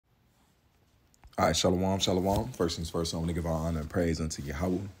All right, shalom, shalom. First things first, I want to give our honor and praise unto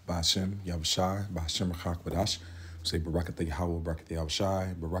Yahweh, Ba'ashem, Yahushai, Ba'ashem Rachak Badash. Say Barakat Yahweh, Barakat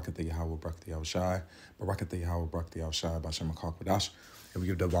Yahushai, Barakat Yahweh, Barakat Yahushai, Barakat Yahweh, Barakat Yahushai, Ba'ashem Rachak Badash. And we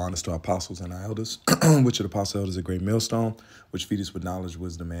give double honors to our apostles and our elders, which are the apostle elders, a great millstone, which feed us with knowledge,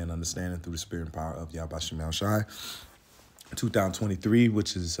 wisdom, and understanding through the spirit and power of Yahweh Ba'ashem Yahushai. 2023,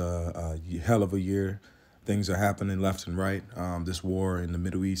 which is a hell of a year. Things are happening left and right. This war in the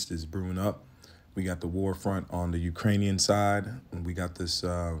Middle East is brewing up. We got the war front on the Ukrainian side, and we got this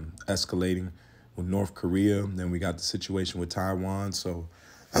escalating with North Korea. Then we got the situation with Taiwan. So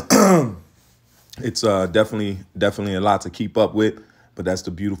it's definitely a lot to keep up with. But that's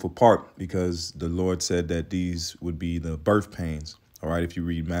the beautiful part, because the Lord said that these would be the birth pains. All right, if you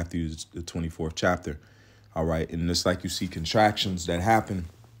read Matthew's the 24th chapter. All right, and it's like you see contractions that happen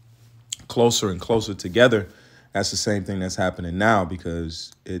closer and closer together. That's the same thing that's happening now,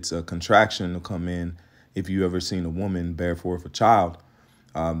 because it's a contraction to come in. If you ever seen a woman bear forth a child,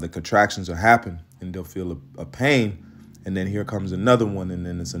 the contractions will happen and they'll feel a pain. And then here comes another one. And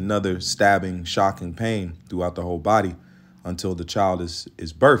then it's another stabbing, shocking pain throughout the whole body until the child is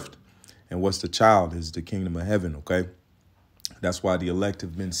birthed. And what's the child? Is the kingdom of heaven. OK, that's why the elect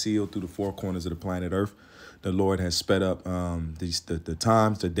have been sealed through the four corners of the planet Earth. The Lord has sped up the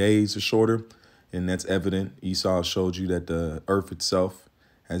times, the days are shorter. And that's evident. Esau showed you that the earth itself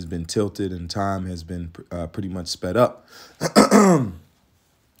has been tilted and time has been pretty much sped up.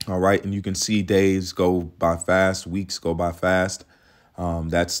 All right. And you can see days go by fast, weeks go by fast.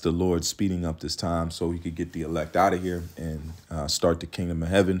 That's the Lord speeding up this time so he could get the elect out of here and start the kingdom of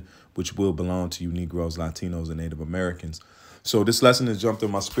heaven, which will belong to you Negroes, Latinos, and Native Americans. So this lesson has jumped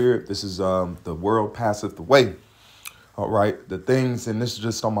in my spirit. This is the world passeth away. All right. The things, and this is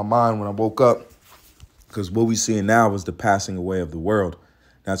just on my mind when I woke up. Because what we see now is the passing away of the world.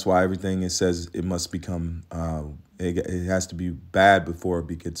 That's why everything it says it must become, it has to be bad before it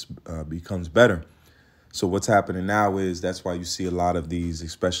becomes better. So what's happening now is that's why you see a lot of these,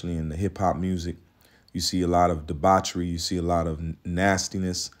 especially in the hip hop music. You see a lot of debauchery. You see a lot of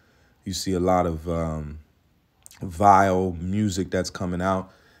nastiness. You see a lot of vile music that's coming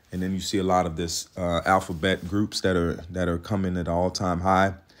out. And then you see a lot of this alphabet groups that are coming at an all-time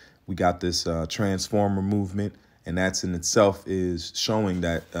high. We got this transformer movement, and that's in itself is showing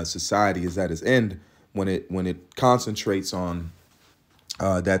that society is at its end when it concentrates on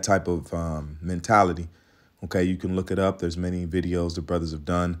that type of mentality. OK, you can look it up. There's many videos the brothers have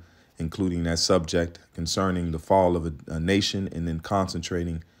done, including that subject concerning the fall of a nation and then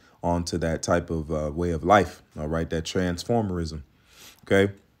concentrating onto that type of way of life. All right, that transformerism.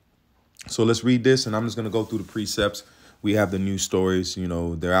 OK, so let's read this, and I'm just going to go through the precepts. We have the news stories, you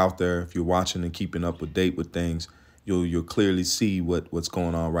know, they're out there. If you're watching and keeping up with date with things, you'll clearly see what's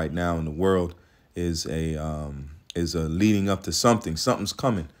going on right now in the world is a leading up to something. Something's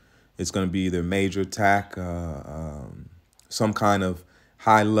coming. It's going to be either a major attack, some kind of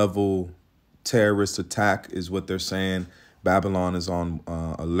high level terrorist attack is what they're saying. Babylon is on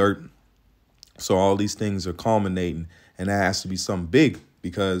alert. So all these things are culminating, and that has to be something big,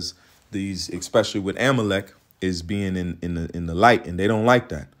 because these, especially with Amalek, is being in the light, and they don't like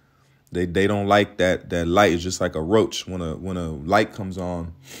that. They don't like that light is just like a roach. When a light comes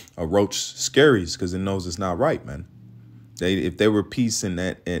on, a roach scaries because it knows it's not right, man. If they were peace and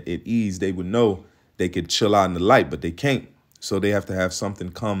at ease, they would know they could chill out in the light, but they can't. So they have to have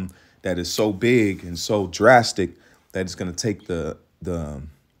something come that is so big and so drastic that it's going to take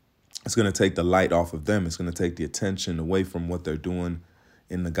it's going to take the light off of them. It's going to take the attention away from what they're doing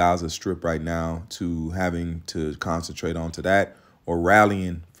in the Gaza Strip right now to having to concentrate onto that, or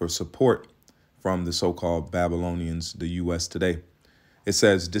rallying for support from the so-called Babylonians, the U.S. today. It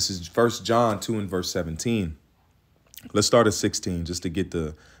says, this is 1 John 2 and verse 17. Let's start at 16 just to get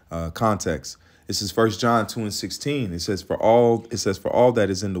the context. This is 1 John 2 and 16. It says, for all that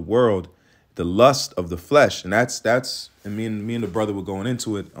is in the world, the lust of the flesh. And that's and me and the brother were going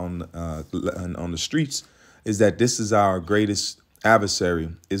into it on the streets, is that this is our greatest adversary,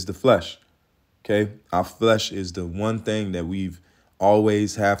 is the flesh. OK, our flesh is the one thing that we've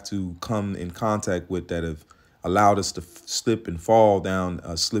always have to come in contact with, that have allowed us to slip and fall down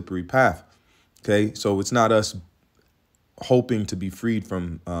a slippery path. OK, so it's not us hoping to be freed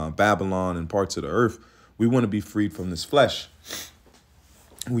from Babylon and parts of the earth. We want to be freed from this flesh.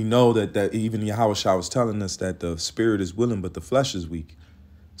 We know that even Yahushua was telling us that the spirit is willing, but the flesh is weak.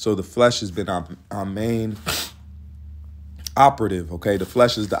 So the flesh has been our main operative. OK, the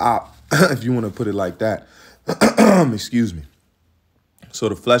flesh is the op, if you want to put it like that. Excuse me. So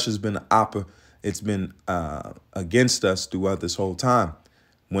the flesh has been it's been against us throughout this whole time.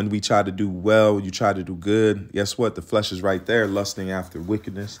 When we try to do well, you try to do good. Guess what? The flesh is right there, lusting after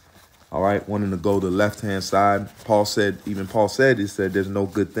wickedness. All right, wanting to go to the left-hand side. Paul said, he said, there's no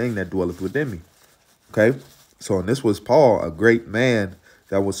good thing that dwelleth within me. Okay, so and this was Paul, a great man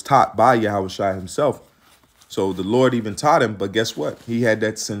that was taught by Yahushua himself. So the Lord even taught him, but guess what? He had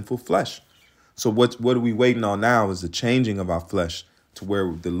that sinful flesh. So what are we waiting on now is the changing of our flesh to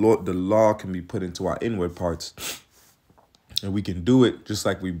where the law can be put into our inward parts. And we can do it just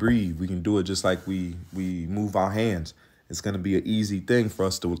like we breathe. We can do it just like we move our hands. It's going to be an easy thing for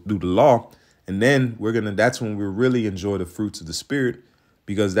us to do the law. And then that's when we really enjoy the fruits of the Spirit,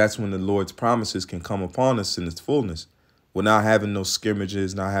 because that's when the Lord's promises can come upon us in its fullness. We're not having no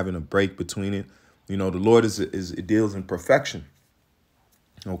skirmishes, not having a break between it. You know, the Lord it deals in perfection.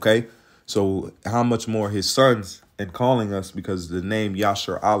 OK, so how much more his sons and calling us, because the name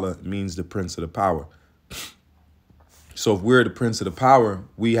Yashar Allah means the prince of the power. So if we're the prince of the power,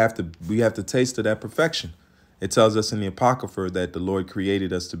 we have to taste of that perfection. It tells us in the Apocrypha that the Lord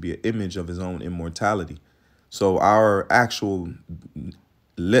created us to be an image of his own immortality. So our actual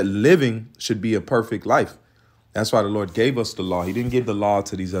living should be a perfect life. That's why the Lord gave us the law. He didn't give the law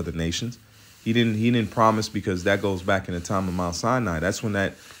to these other nations. He didn't promise, because that goes back in the time of Mount Sinai. That's when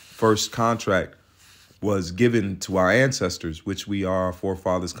that first contract was given to our ancestors, which we are our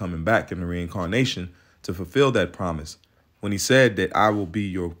forefathers coming back in the reincarnation to fulfill that promise. When he said that I will be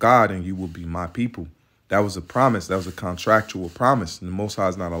your God and you will be my people, that was a promise. That was a contractual promise. And the Most High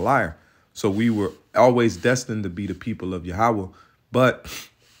is not a liar. So we were always destined to be the people of Yahweh. But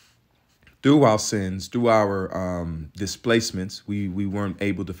through our sins, through our displacements, we weren't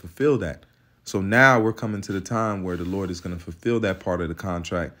able to fulfill that. So now we're coming to the time where the Lord is going to fulfill that part of the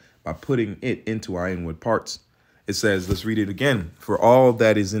contract by putting it into our inward parts. It says, let's read it again. For all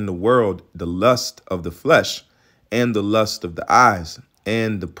that is in the world, the lust of the flesh and the lust of the eyes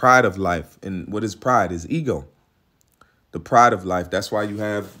and the pride of life. And what is pride? Is ego. The pride of life. That's why you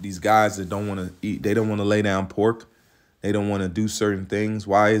have these guys that don't want to eat. They don't want to lay down pork. They don't want to do certain things.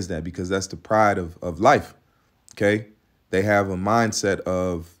 Why is that? Because that's the pride of life. OK, they have a mindset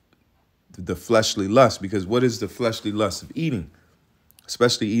of the fleshly lust. Because what is the fleshly lust of eating?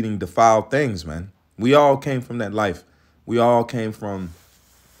 Especially eating defiled things, man. We all came from that life. We all came from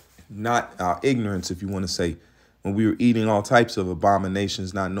not our ignorance, if you want to say, when we were eating all types of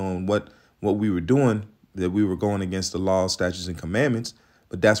abominations, not knowing what we were doing, that we were going against the laws, statutes, and commandments.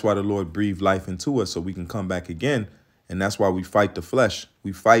 But that's why the Lord breathed life into us so we can come back again. And that's why we fight the flesh.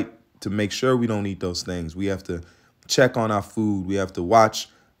 We fight to make sure we don't eat those things. We have to check on our food. We have to watch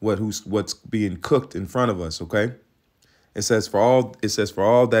what's being cooked in front of us. OK, it says for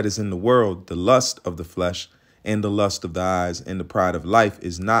all that is in the world, the lust of the flesh and the lust of the eyes and the pride of life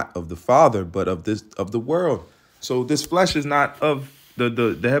is not of the Father, but of the world. So this flesh is not of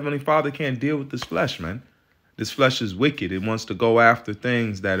the Heavenly Father. Can't deal with this flesh, man. This flesh is wicked. It wants to go after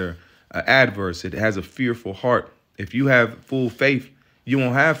things that are adverse. It has a fearful heart. If you have full faith, you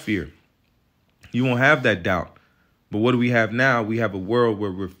won't have fear. You won't have that doubt. But what do we have now? We have a world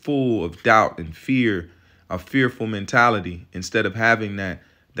where we're full of doubt and fear, a fearful mentality, instead of having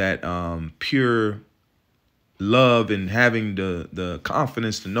that pure love and having the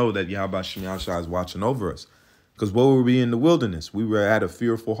confidence to know that Yahweh Shem Yahshua is watching over us. Because what were we in the wilderness? We were at a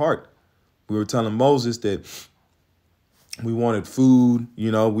fearful heart. We were telling Moses that we wanted food.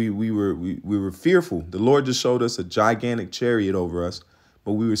 You know, we were fearful. The Lord just showed us a gigantic chariot over us,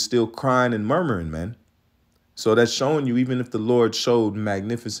 but we were still crying and murmuring, man. So that's showing you, even if the Lord showed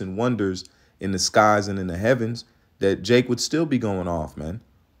magnificent wonders in the skies and in the heavens, that Jake would still be going off, man.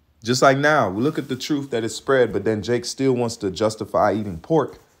 Just like now, we look at the truth that is spread, but then Jake still wants to justify eating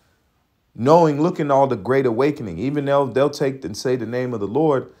pork. Looking all the great awakening, even though they'll take and say the name of the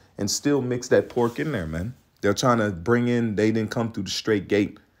Lord and still mix that pork in there, man. They're trying to bring in, they didn't come through the straight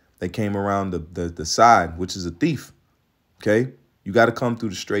gate. They came around the side, which is a thief. Okay, you got to come through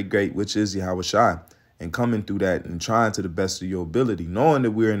the straight gate, which is Yahweh Shai, and coming through that and trying to the best of your ability, knowing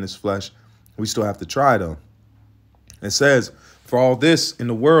that we're in this flesh. We still have to try, though. It says, for all this in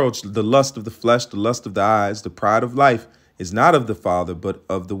the world, the lust of the flesh, the lust of the eyes, the pride of life is not of the Father, but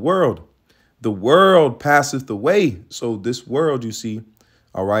of the world. The world passeth away. So this world, you see,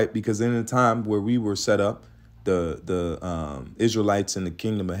 all right, because in the time where we were set up, the Israelites in the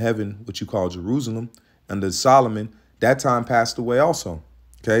kingdom of heaven, which you call Jerusalem, under Solomon, that time passed away also.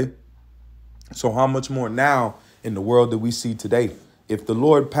 OK, so how much more now in the world that we see today? If the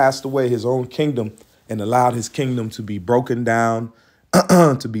Lord passed away his own kingdom and allowed his kingdom to be broken down,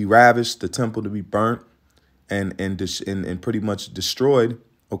 to be ravished, the temple to be burnt and pretty much destroyed.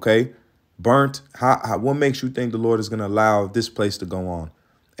 OK, burnt. What makes you think the Lord is going to allow this place to go on?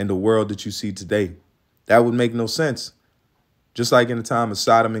 in the world that you see today. That would make no sense. Just like in the time of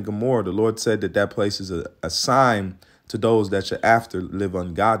Sodom and Gomorrah, the Lord said that that place is a sign to those that should after live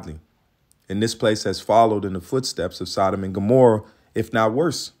ungodly. And this place has followed in the footsteps of Sodom and Gomorrah, if not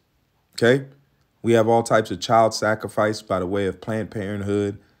worse. Okay? We have all types of child sacrifice by the way of Planned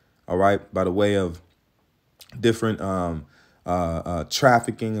Parenthood, all right, by the way of different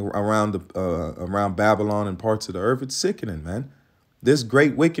trafficking around Babylon and parts of the earth. It's sickening, man. There's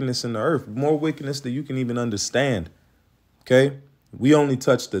great wickedness in the earth, more wickedness than you can even understand. Okay? We only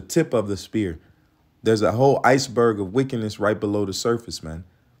touch the tip of the spear. There's a whole iceberg of wickedness right below the surface, man.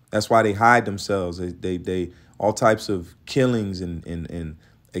 That's why they hide themselves. They all types of killings and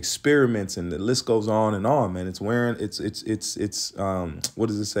experiments, and the list goes on, man. It's wearing what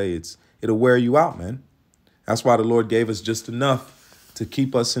does it say? It'll wear you out, man. That's why the Lord gave us just enough to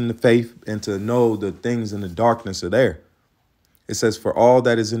keep us in the faith and to know the things in the darkness are there. It says, for all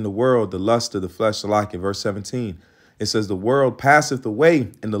that is in the world, the lust of the flesh alike, in verse 17. It says, the world passeth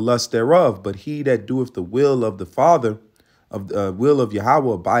away in the lust thereof, but he that doeth the will of the Father, of the will of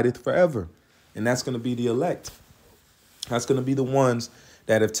Yahweh, abideth forever. And that's going to be the elect. That's going to be the ones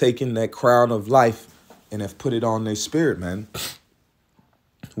that have taken that crown of life and have put it on their spirit, man,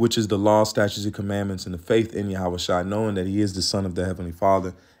 which is the law, statutes, and commandments, and the faith in Yahweh Shai, knowing that he is the Son of the Heavenly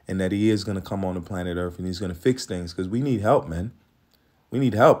Father and that he is going to come on the planet Earth and he's going to fix things, because we need help, man. We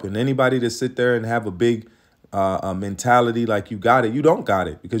need help. And anybody that sit there and have a big mentality like you got it, you don't got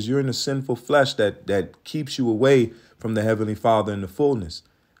it, because you're in a sinful flesh that keeps you away from the Heavenly Father in the fullness.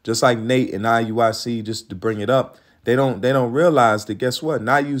 Just like Nate and IUIC, just to bring it up, they don't realize that, guess what?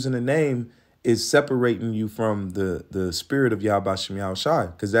 Not using the name is separating you from the spirit of Yahweh Shem Yahweh Shai,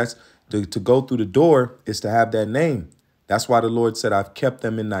 because that's to go through the door is to have that name. That's why the Lord said, I've kept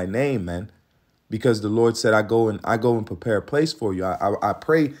them in thy name, man. Because the Lord said, I go and prepare a place for you. I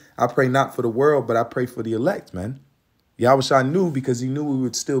pray not for the world, but I pray for the elect, man. Yahweh Shai knew, because he knew we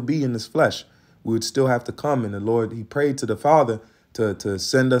would still be in this flesh. We would still have to come. And the Lord, he prayed to the Father to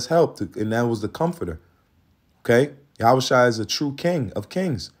send us help. And that was the Comforter. Okay? Yahweh Shai is a true King of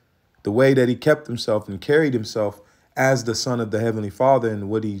kings. The way that he kept himself and carried himself as the Son of the Heavenly Father, and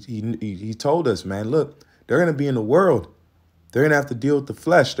what he told us, man, look, they're going to be in the world. They're going to have to deal with the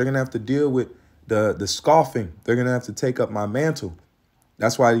flesh. They're going to have to deal with the scoffing. They're going to have to take up my mantle.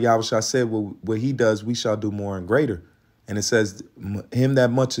 That's why Yahweh Shai said, well, what he does, we shall do more and greater. And it says, him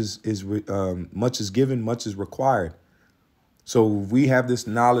that much is given, much is required. So we have this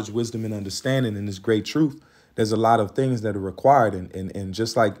knowledge, wisdom, and understanding, and this great truth. There's a lot of things that are required. And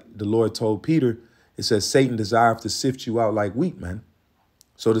just like the Lord told Peter, it says, Satan desires to sift you out like wheat, man.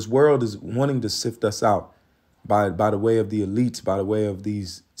 So this world is wanting to sift us out by the way of the elites, by the way of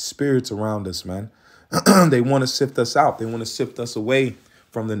these spirits around us, man. They want to sift us out. They want to sift us away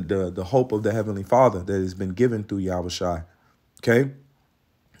from the hope of the Heavenly Father that has been given through Yahweh Shai. Okay?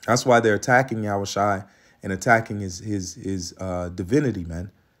 That's why they're attacking Yahweh Shai and attacking his divinity,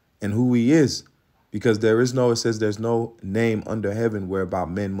 man, and who he is. Because it says there's no name under heaven whereby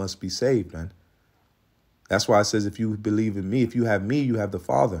men must be saved, man. That's why it says, if you believe in me, if you have me, you have the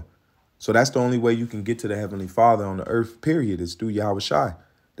Father. So that's the only way you can get to the Heavenly Father on the earth, period, is through Yahweh Shai.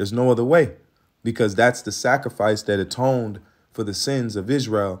 There's no other way, because that's the sacrifice that atoned for the sins of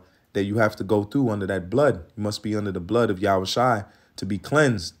Israel that you have to go through under that blood. You must be under the blood of Yahweh Shai to be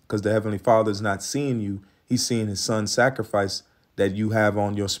cleansed, because the Heavenly Father is not seeing you. He's seeing his son's sacrifice that you have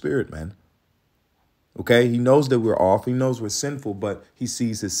on your spirit, man. Okay? He knows that we're off. He knows we're sinful, but he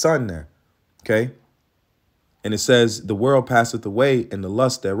sees his son there. Okay? And it says, the world passeth away and the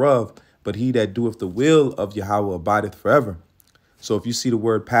lust thereof, but he that doeth the will of Yahweh abideth forever. So if you see the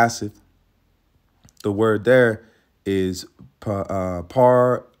word passive, the word there is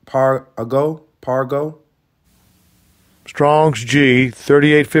pargo. Strong's G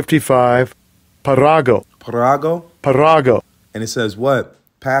 3855, parago. And it says what?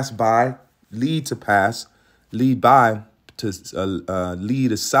 Pass by, lead to pass, lead by, to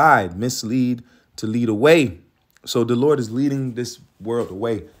lead aside, mislead, to lead away. So the Lord is leading this world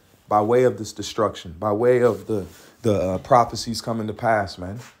away by way of this destruction, by way of the prophecies coming to pass,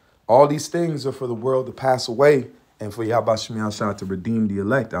 man. All these things are for the world to pass away and for Yahweh Shem Yahweh Shai to redeem the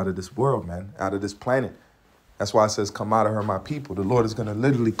elect out of this world, man, out of this planet. That's why it says, come out of her, my people. The Lord is going to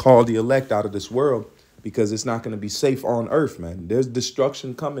literally call the elect out of this world, because it's not going to be safe on earth, man. There's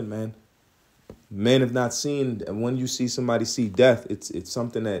destruction coming, man. Men have not seen, and when you see somebody see death, it's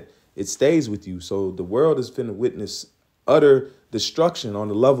something that it stays with you. So the world is going to witness utter destruction on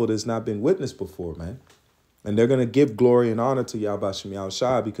a level that's not been witnessed before, man. And they're going to give glory and honor to Yahweh Shem Yahweh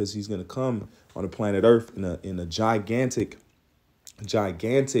Shai, because he's going to come on the planet Earth in a gigantic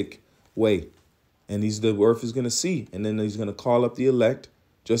gigantic way. And the earth is going to see. And then he's going to call up the elect.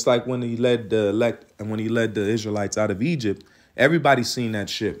 Just like when he led the elect and when he led the Israelites out of Egypt, everybody seen that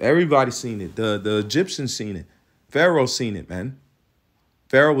ship. Everybody seen it. The Egyptians seen it. Pharaoh seen it, man.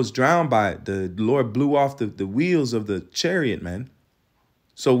 Pharaoh was drowned by it. The Lord blew off the wheels of the chariot, man.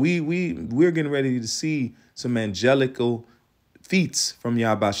 So we're getting ready to see some angelical feats from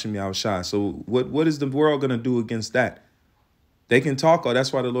Yahweh Shem Yahushua. So what is the world going to do against that? They can talk. Oh,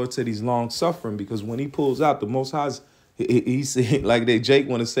 that's why the Lord said he's long suffering, because when he pulls out, the Most High's, he's like Jake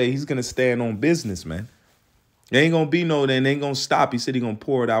want to say, he's going to stand on business, man. There ain't going to be they ain't going to stop. He said he's going to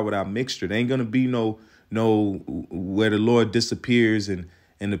pour it out without mixture. There ain't going to be no where the Lord disappears and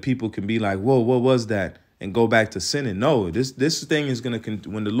the people can be like, whoa, what was that? And go back to sinning. No, this thing is going to,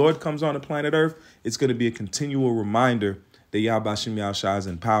 when the Lord comes on the planet Earth, it's going to be a continual reminder that Yahweh Shem Yahushua is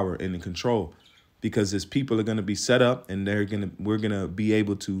in power and in control. Because his people are going to be set up and we're going to be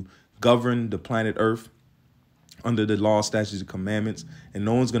able to govern the planet Earth under the law, statutes, and commandments. And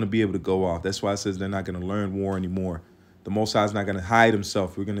no one's going to be able to go off. That's why it says they're not going to learn war anymore. The Most High is not going to hide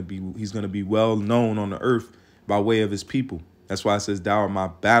himself. He's going to be well known on the earth by way of his people. That's why it says, thou art my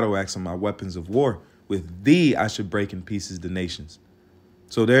battle axe and my weapons of war. With thee, I should break in pieces the nations.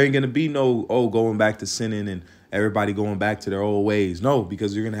 So there ain't going to be no, going back to sinning and everybody going back to their old ways. No,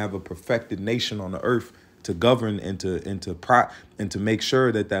 because you're going to have a perfected nation on the earth to govern and to make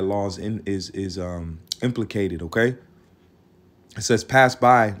sure that law is implicated. OK, it says pass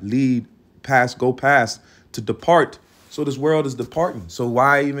by, lead, pass, go past, to depart. So this world is departing. So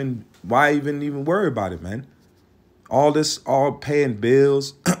why even worry about it, man? All paying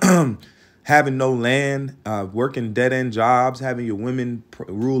bills, having no land, working dead end jobs, having your women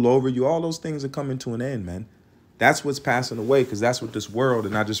rule over you. All those things are coming to an end, man. That's what's passing away, because that's what this world.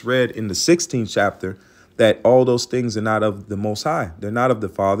 And I just read in the 16th chapter that all those things are not of the Most High. They're not of the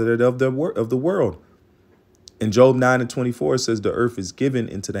Father. They're of the world. In Job 9:24, it says the earth is given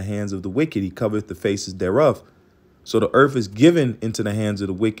into the hands of the wicked. He covereth the faces thereof. So the earth is given into the hands of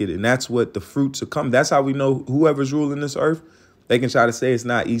the wicked. And that's what the fruits are coming. That's how we know whoever's ruling this earth. They can try to say it's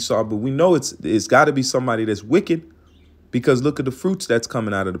not Esau, but we know it's got to be somebody that's wicked, because look at the fruits that's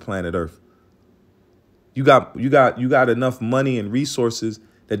coming out of the planet Earth. You got enough money and resources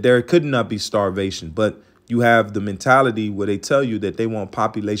that there could not be starvation, but you have the mentality where they tell you that they want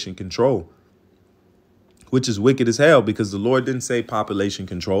population control, which is wicked as hell, because the Lord didn't say population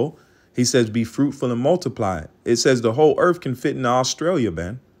control. He says be fruitful and multiply. It says the whole earth can fit in Australia,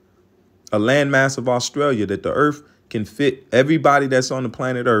 man. A landmass of Australia, that the earth can fit everybody that's on the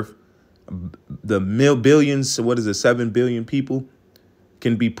planet Earth. The billions, 7 billion people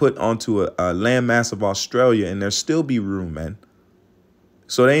can be put onto a landmass of Australia, and there still be room, man.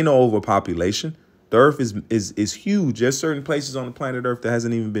 So there ain't no overpopulation. The earth is huge. There's certain places on the planet Earth that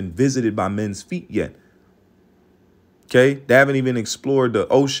hasn't even been visited by men's feet yet. Okay, they haven't even explored the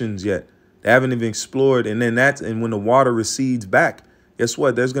oceans yet. They haven't even explored, and when the water recedes back, guess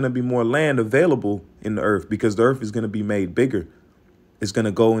what? There's going to be more land available in the earth, because the earth is going to be made bigger. It's going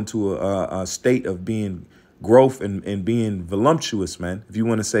to go into a state of being growth and being voluptuous, man. If you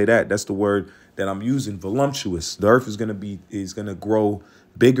want to say that, that's the word that I'm using, voluptuous. The earth is going to grow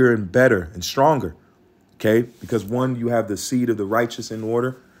bigger and better and stronger. OK, because one, you have the seed of the righteous in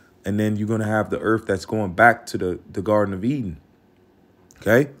order, and then you're going to have the earth that's going back to the Garden of Eden.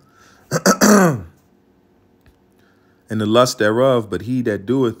 OK. And the lust thereof, but he that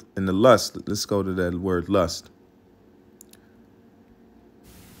doeth in the lust. Let's go to that word lust.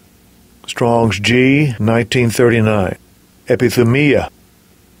 Strong's G, 1939. Epithumia.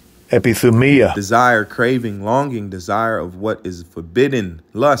 Epithumia. Desire, craving, longing, desire of what is forbidden.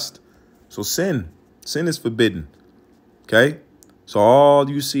 Lust. So sin. Sin is forbidden. Okay? So all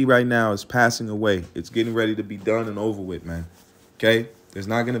you see right now is passing away. It's getting ready to be done and over with, man. Okay? There's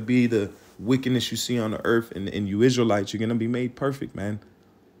not going to be the wickedness you see on the earth, and you Israelites, you're going to be made perfect, man.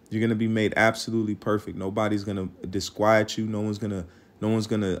 You're going to be made absolutely perfect. Nobody's going to disquiet you. No one's going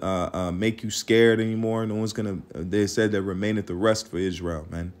to make you scared anymore. No one's going to, they said there remaineth the rest for Israel,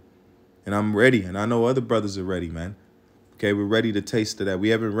 man. And I'm ready. And I know other brothers are ready, man. Okay, we're ready to taste of that. We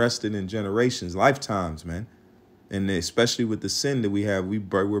haven't rested in generations, lifetimes, man. And especially with the sin that we have, we're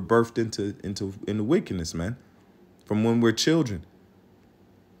birthed into wickedness, man, from when we're children.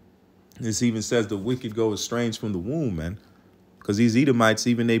 This even says the wicked go estranged from the womb, man. Because these Edomites,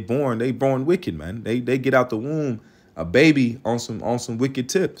 even they born wicked, man. They get out the womb a baby on some wicked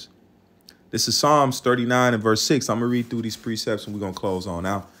tips. This is Psalms 39 and verse 6. I'm gonna read through these precepts and we're gonna close on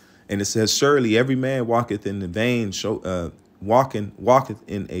out. And it says, surely every man walketh in a vain shoe,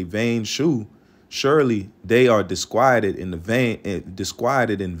 Surely they are disquieted in vain.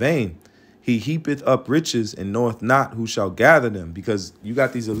 He heapeth up riches and knoweth not who shall gather them. Because you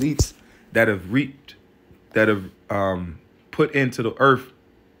got these elites that have reaped, that have put into the earth.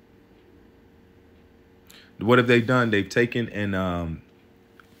 What have they done? They've taken and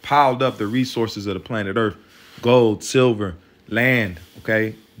piled up the resources of the planet Earth, gold, silver, land,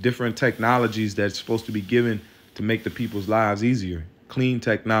 okay? Different technologies that's supposed to be given to make the people's lives easier. Clean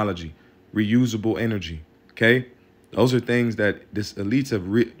technology, reusable energy, okay? Those are things that this elites have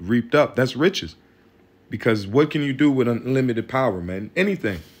reaped up. That's riches. Because what can you do with unlimited power, man?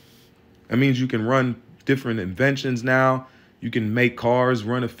 Anything. That means you can run different inventions now. You can make cars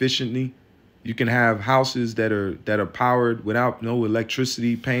run efficiently. You can have houses that are powered without no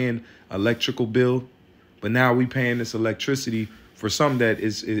electricity, paying electrical bill. But now we paying this electricity for something that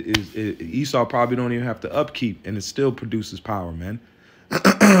is Esau probably don't even have to upkeep, and it still produces power, man.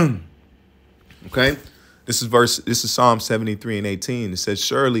 Okay, this is Psalm 73 and 18. It says,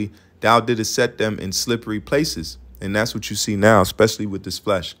 "Surely thou didst set them in slippery places," and that's what you see now, especially with this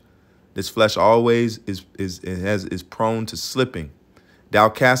flesh. This flesh always is prone to slipping. Thou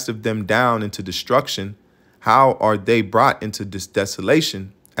castest them down into destruction. How are they brought into this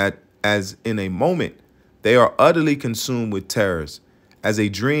desolation? As in a moment, they are utterly consumed with terrors. As a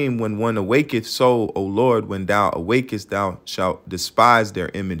dream when one awaketh, so, O Lord, when thou awakest, thou shalt despise their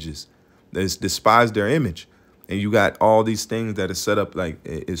images. Despise their image. And you got all these things that are set up, like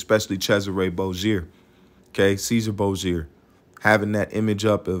especially Cesare Borgia, okay, Caesar Borgia, having that image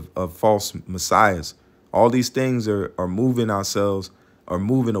up of false messiahs. All these things are moving ourselves, are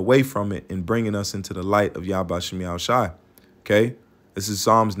moving away from it and bringing us into the light of Yahweh Shem Yahushai. Okay, this is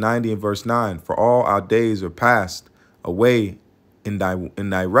Psalms 90 and verse 9. For all our days are passed away in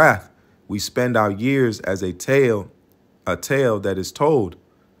thy wrath. We spend our years as a tale that is told.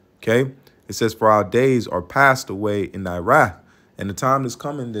 Okay, it says, for our days are passed away in thy wrath. And the time is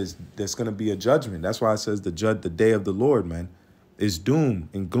coming, there's going to be a judgment. That's why it says the day of the Lord, man, is doom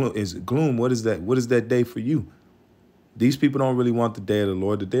and gloom. What is that? What is that day for you? These people don't really want the day of the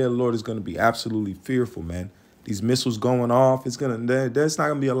Lord. The day of the Lord is going to be absolutely fearful, man. These missiles going off, that's not going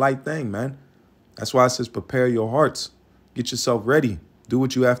to be a light thing, man. That's why it says prepare your hearts. Get yourself ready. Do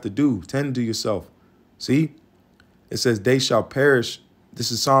what you have to do. Tend to yourself. See? It says they shall perish. This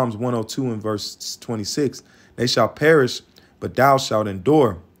is Psalms 102 and verse 26. They shall perish, but thou shalt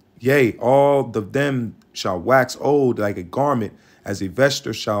endure. Yea, all of them shall wax old like a garment. As a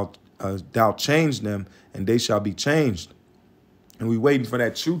vesture shalt thou change them, and they shall be changed. And we waiting for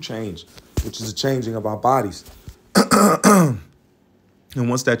that true change, which is the changing of our bodies. And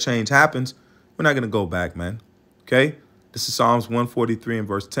once that change happens, we're not going to go back, man. Okay? This is Psalms 143 and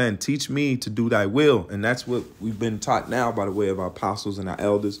verse 10. Teach me to do thy will. And that's what we've been taught now by the way of our apostles and our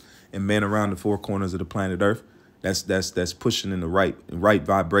elders and men around the four corners of the planet Earth. That's pushing in the right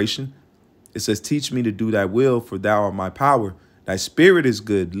vibration. It says, teach me to do thy will, for thou art my power. Thy spirit is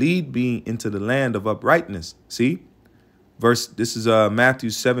good. Lead me into the land of uprightness. See? This is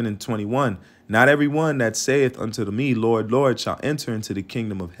Matthew 7 and 21. Not every one that saith unto me, Lord, Lord, shall enter into the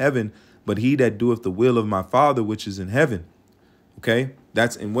kingdom of heaven, but he that doeth the will of my Father which is in heaven. Okay?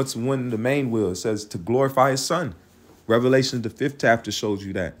 And what's one of the main will? It says to glorify his son. Revelation, the 5th chapter, shows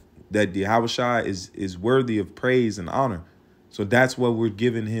you that Yahushua is worthy of praise and honor. So that's what we're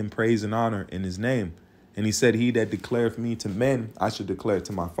giving him, praise and honor in his name. And he said, he that declareth me to men, I should declare it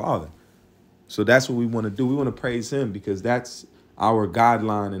to my Father. So that's what we want to do. We want to praise him because that's our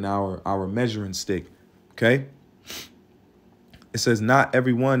guideline and our measuring stick. Okay? It says, not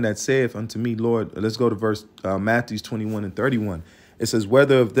everyone that saith unto me, Lord. Let's go to verse Matthew 21 and 31. It says,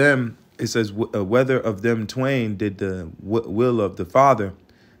 whether of them twain did the will of the Father,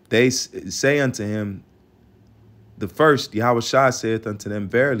 they say unto him, the first, Yahushua saith unto them,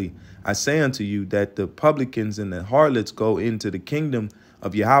 verily, I say unto you that the publicans and the harlots go into the kingdom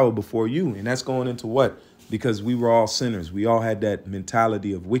of Yahweh before you. And that's going into what? Because we were all sinners. We all had that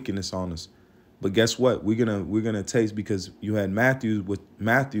mentality of wickedness on us. But guess what? We're gonna taste, because you had Matthew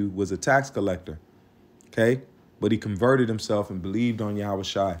was a tax collector. Okay? But he converted himself and believed on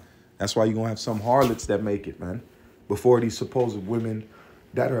Yahushua. That's why you're gonna have some harlots that make it, man. Before these supposed women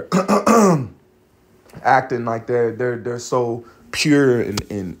that are acting like they're so pure and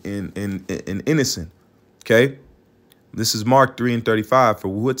innocent. Okay? This is Mark 3 and 35.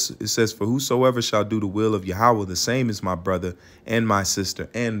 It says, for whosoever shall do the will of Yahweh, the same is my brother and my sister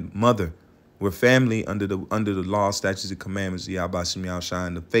and mother. We're family under the law, statutes, and commandments of Yahweh Shem Yahushua,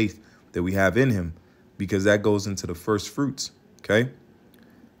 and the faith that we have in him, because that goes into the first fruits. Okay?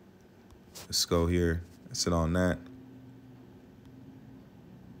 Let's go here. Let's sit on that.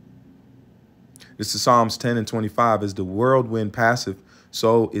 This is Psalms 10 and 25. As the whirlwind passeth,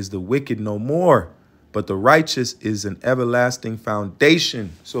 so is the wicked no more, but the righteous is an everlasting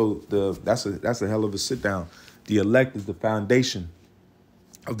foundation. So that's a hell of a sit down. The elect is the foundation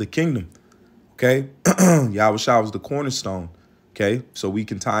of the kingdom. Okay. Yahushua was the cornerstone. Okay. So we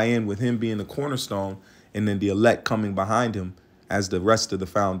can tie in with him being the cornerstone and then the elect coming behind him as the rest of the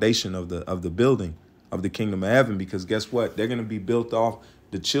foundation of the building of the kingdom of heaven. Because guess what? They're going to be built off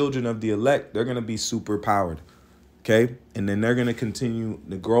the children of the elect. They're going to be super powered. Okay. And then they're going to continue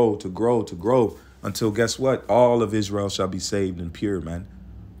to grow until guess what? All of Israel shall be saved and pure, man.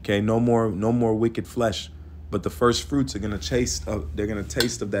 Okay. No more wicked flesh. But the first fruits are going to taste of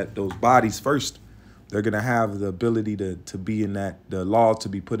those bodies first. They're going to have the ability to be in that, the law to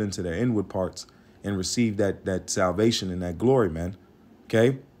be put into their inward parts and receive that salvation and that glory, man.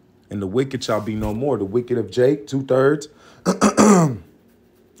 Okay. And the wicked shall be no more. The wicked of Jake, 2/3.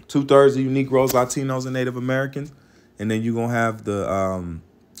 2/3 of you Negroes, Latinos, and Native Americans. And then you're going to have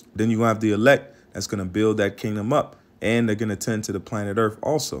the elect that's going to build that kingdom up. And they're going to tend to the planet Earth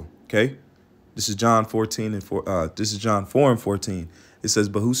also. Okay. This is John 14 and 4. This is John 4 and 14. It says,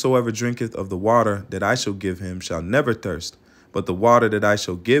 but whosoever drinketh of the water that I shall give him shall never thirst. But the water that I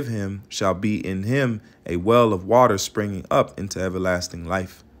shall give him shall be in him a well of water springing up into everlasting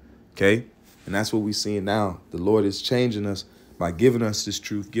life. Okay. And that's what we're seeing now. The Lord is changing us by giving us this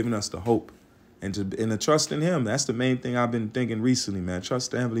truth, giving us the hope and to trust in him. That's the main thing I've been thinking recently, man.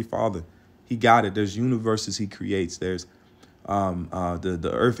 Trust the Heavenly Father. He got it. There's universes he creates. There's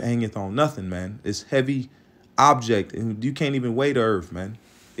the earth hangeth on nothing, man. It's heavy object and you can't even weigh the earth, man.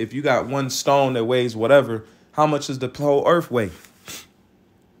 If you got one stone that weighs whatever, how much does the whole earth weigh?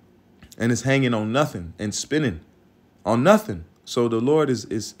 And it's hanging on nothing and spinning on nothing. So the Lord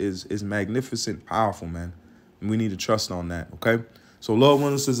is magnificent, powerful, man. And we need to trust on that. Okay. So Lord,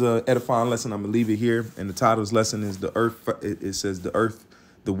 when this is an edifying lesson, I'm gonna leave it here. And the title of this lesson is the earth. It says the earth,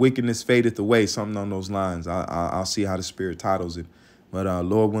 the wickedness fadeth away, something on those lines. I'll see how the Spirit titles it. But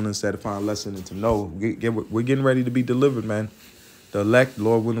Lord willing, it's edifying lesson and to know we're getting ready to be delivered, man. The elect,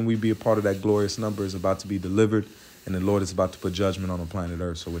 Lord willing, we be a part of that glorious number is about to be delivered. And the Lord is about to put judgment on the planet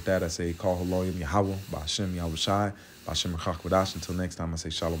Earth. So with that, I say, call Haloyim Yahweh, Ba'ashem Yahushai, Ba'ashem Rachak Wadash. Until next time, I say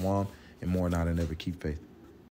Shalom, and more not and never keep faith.